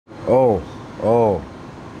Oh, oh,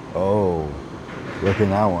 oh. Look at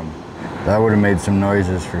that one. That would have made some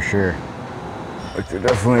noises for sure. Like they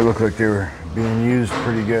definitely look like they were being used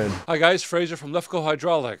pretty good. Hi guys, Fraser from Lifco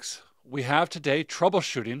Hydraulics. We have today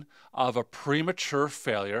troubleshooting of a premature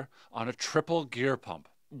failure on a triple gear pump.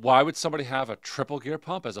 Why would somebody have a triple gear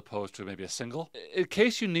pump as opposed to maybe a single? In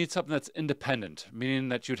case you need something that's independent, meaning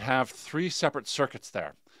that you'd have 3 separate circuits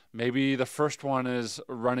there. Maybe the first one is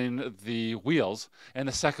running the wheels and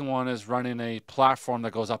the second one is running a platform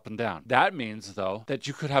that goes up and down. That means though that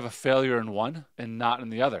you could have a failure in one and not in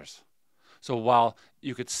the others. So while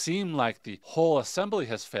you could seem like the whole assembly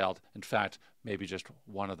has failed, in fact, maybe just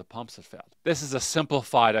one of the pumps has failed. This is a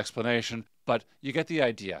simplified explanation, but you get the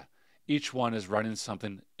idea. Each one is running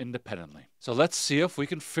something independently. So let's see if we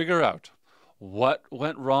can figure out what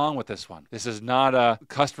went wrong with this one. This is not a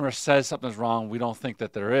customer says something's wrong, we don't think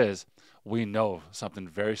that there is. We know something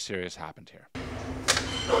very serious happened here.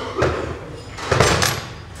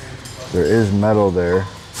 There is metal there.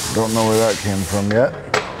 Don't know where that came from yet.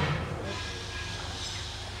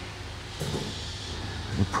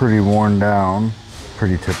 Pretty worn down,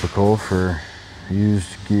 pretty typical for used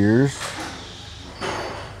gears.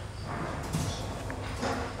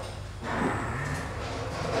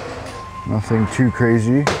 Nothing too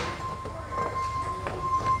crazy.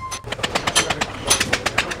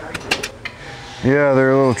 Yeah,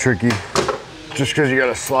 they're a little tricky. Just because you got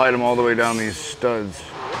to slide them all the way down these studs.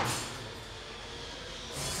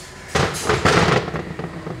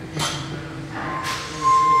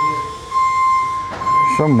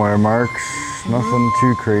 Some wear marks, nothing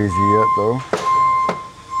too crazy yet though.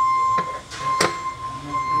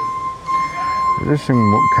 There's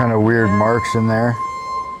some kind of weird marks in there.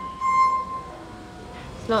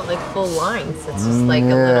 It's not like full lines, it's just like a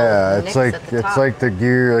little nicks at the top. It's like the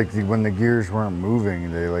gear, like when the gears weren't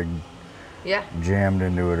moving, they like jammed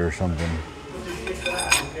into it or something.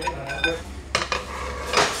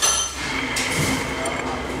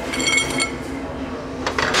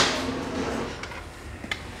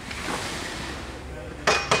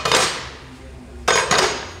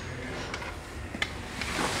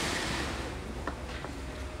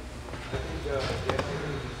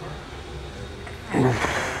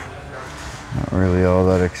 Not really all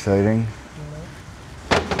that exciting.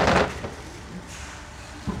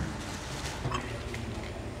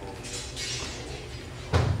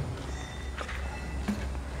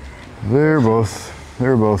 They're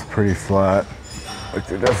both pretty flat. Like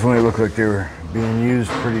they definitely look like they were being used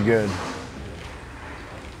pretty good.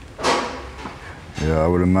 Yeah, I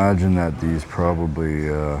would imagine that these probably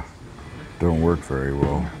don't work very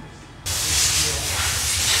well.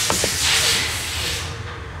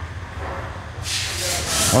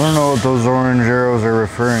 I don't know what those orange arrows are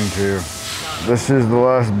referring to. This is the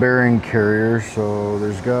last bearing carrier, so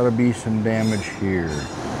there's got to be some damage here.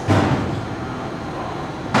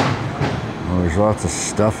 Oh, there's lots of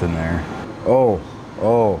stuff in there. Oh,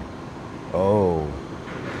 oh, oh.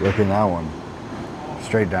 Look at that one.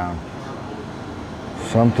 Straight down.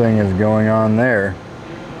 Something is going on there.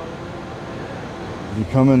 You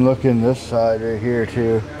come and look in this side right here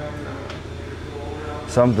too.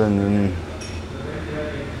 Something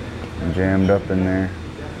jammed up in there.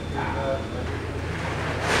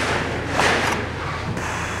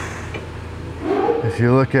 If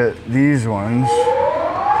you look at these ones,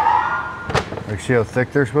 like see how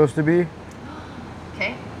thick they're supposed to be?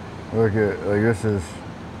 Okay. Look at, like this is,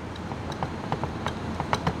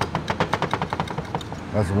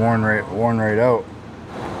 that's worn right out.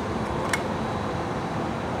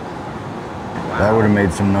 That would have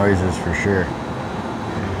made some noises for sure.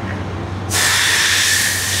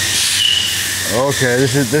 Okay,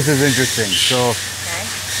 this is interesting. So,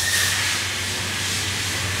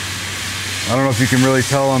 I don't know if you can really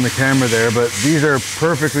tell on the camera there, but these are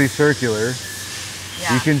perfectly circular.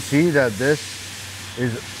 Yeah. You can see that this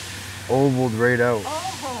is ovaled right out. Oh.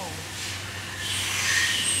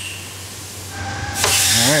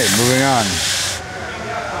 All right, moving on.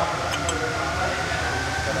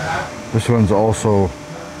 This one's also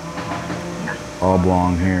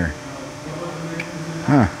oblong here.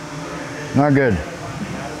 Huh. Not good.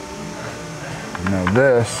 Now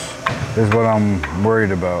this is what I'm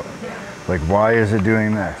worried about. Like, why is it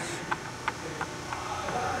doing this?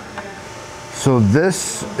 So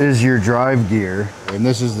this is your drive gear, and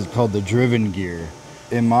this is called the driven gear.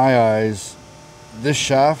 In my eyes, this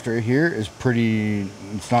shaft right here is pretty,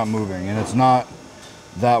 it's not moving, and it's not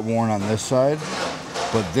that worn on this side,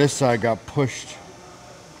 but this side got pushed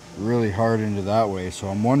really hard into that way. So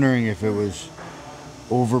I'm wondering if it was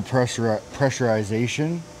over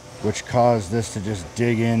pressurization, which caused this to just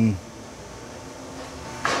dig in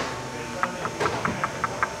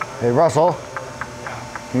Hey, Russell,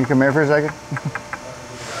 can you come here for a second?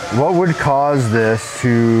 What would cause this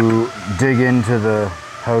to dig into the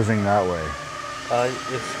housing that way?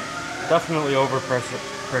 It's definitely over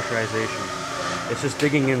pressurization. It's just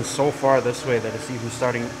digging in so far this way that it's even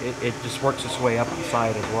starting, it just works its way up the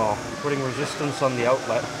side as well. Putting resistance on the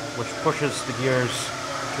outlet, which pushes the gears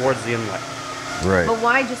towards the inlet. Right. But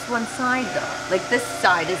why just one side though? Like this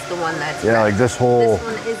side is the one that's Yeah, like this whole... This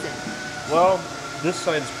one isn't. Well, this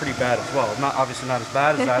side is pretty bad as well. Obviously not as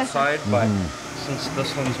bad as that side, but since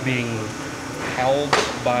this one's being held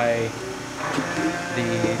by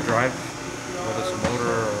the drive, whether it's a motor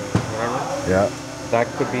or whatever, Yeah. that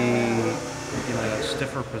could be in a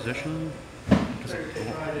stiffer position because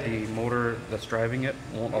the motor that's driving it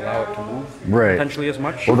won't allow it to move potentially as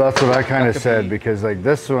much. Well, that's what I kind of said, because like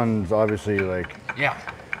this one's obviously like... Yeah.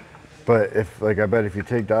 But if, like, I bet if you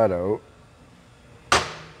take that out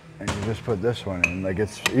and you just put this one in, like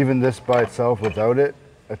it's, even this by itself without it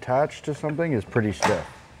attached to something is pretty stiff.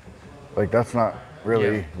 Like that's not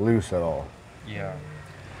really loose at all. Yeah.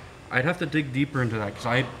 I'd have to dig deeper into that because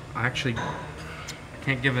I actually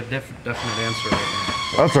can't give a definite answer right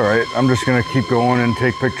now. That's all right. I'm just gonna keep going and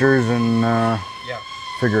take pictures and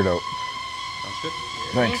figure it out. Sounds good.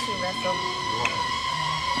 Thanks. Thank you, Russell.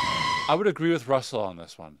 I would agree with Russell on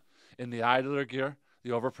this one. In the idler gear, the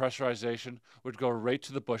overpressurization would go right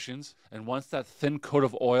to the bushings, and once that thin coat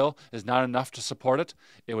of oil is not enough to support it,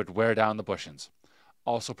 it would wear down the bushings,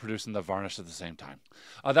 also producing the varnish at the same time.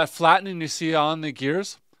 That flattening you see on the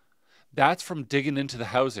gears, that's from digging into the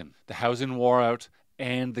housing. The housing wore out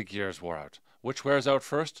and the gears wore out. Which wears out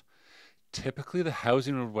first? Typically the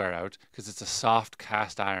housing would wear out because it's a soft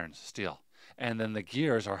cast iron steel, and then the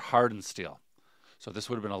gears are hardened steel. So this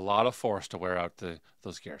would have been a lot of force to wear out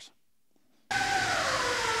those gears.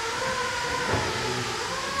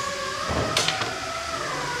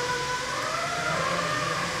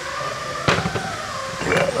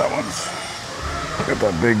 Yeah, that one's got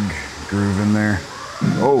that big groove in there.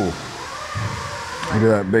 Oh, look at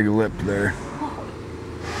that big lip there.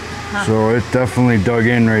 So it definitely dug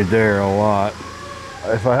in right there a lot.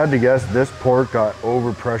 If I had to guess, this port got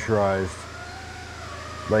over pressurized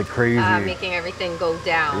like crazy. Making everything go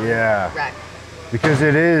down. Yeah. Wreck. Because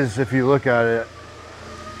it is, if you look at it,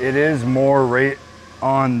 it is more right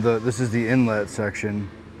on the, this is the inlet section,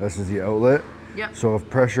 this is the outlet. Yep. So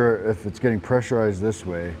if it's getting pressurized this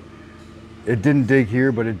way, it didn't dig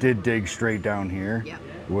here, but it did dig straight down here. Yep.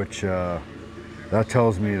 Which that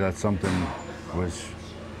tells me that something was...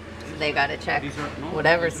 They gotta check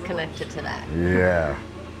whatever's connected to that. Yeah.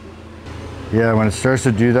 Yeah, when it starts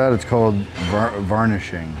to do that, it's called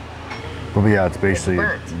varnishing. But yeah, it's basically,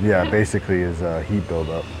 basically is heat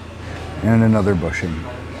buildup. And another bushing.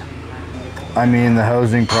 I mean, the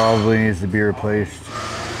housing probably needs to be replaced.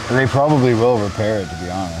 They probably will repair it, to be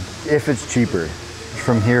honest. If it's cheaper.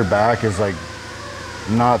 From here back is like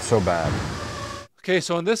not so bad. Okay,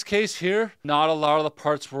 so in this case here, not a lot of the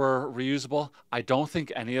parts were reusable. I don't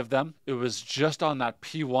think any of them. It was just on that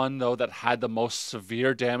P1 though that had the most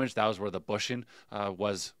severe damage. That was where the bushing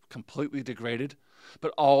was completely degraded.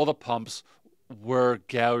 But all the pumps were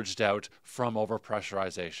gouged out from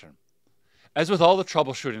overpressurization. As with all the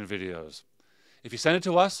troubleshooting videos, if you send it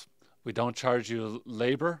to us, we don't charge you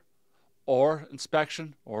labor or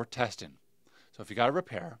inspection or testing. So if you got a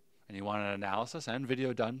repair and you want an analysis and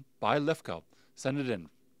video done by Lifco, send it in.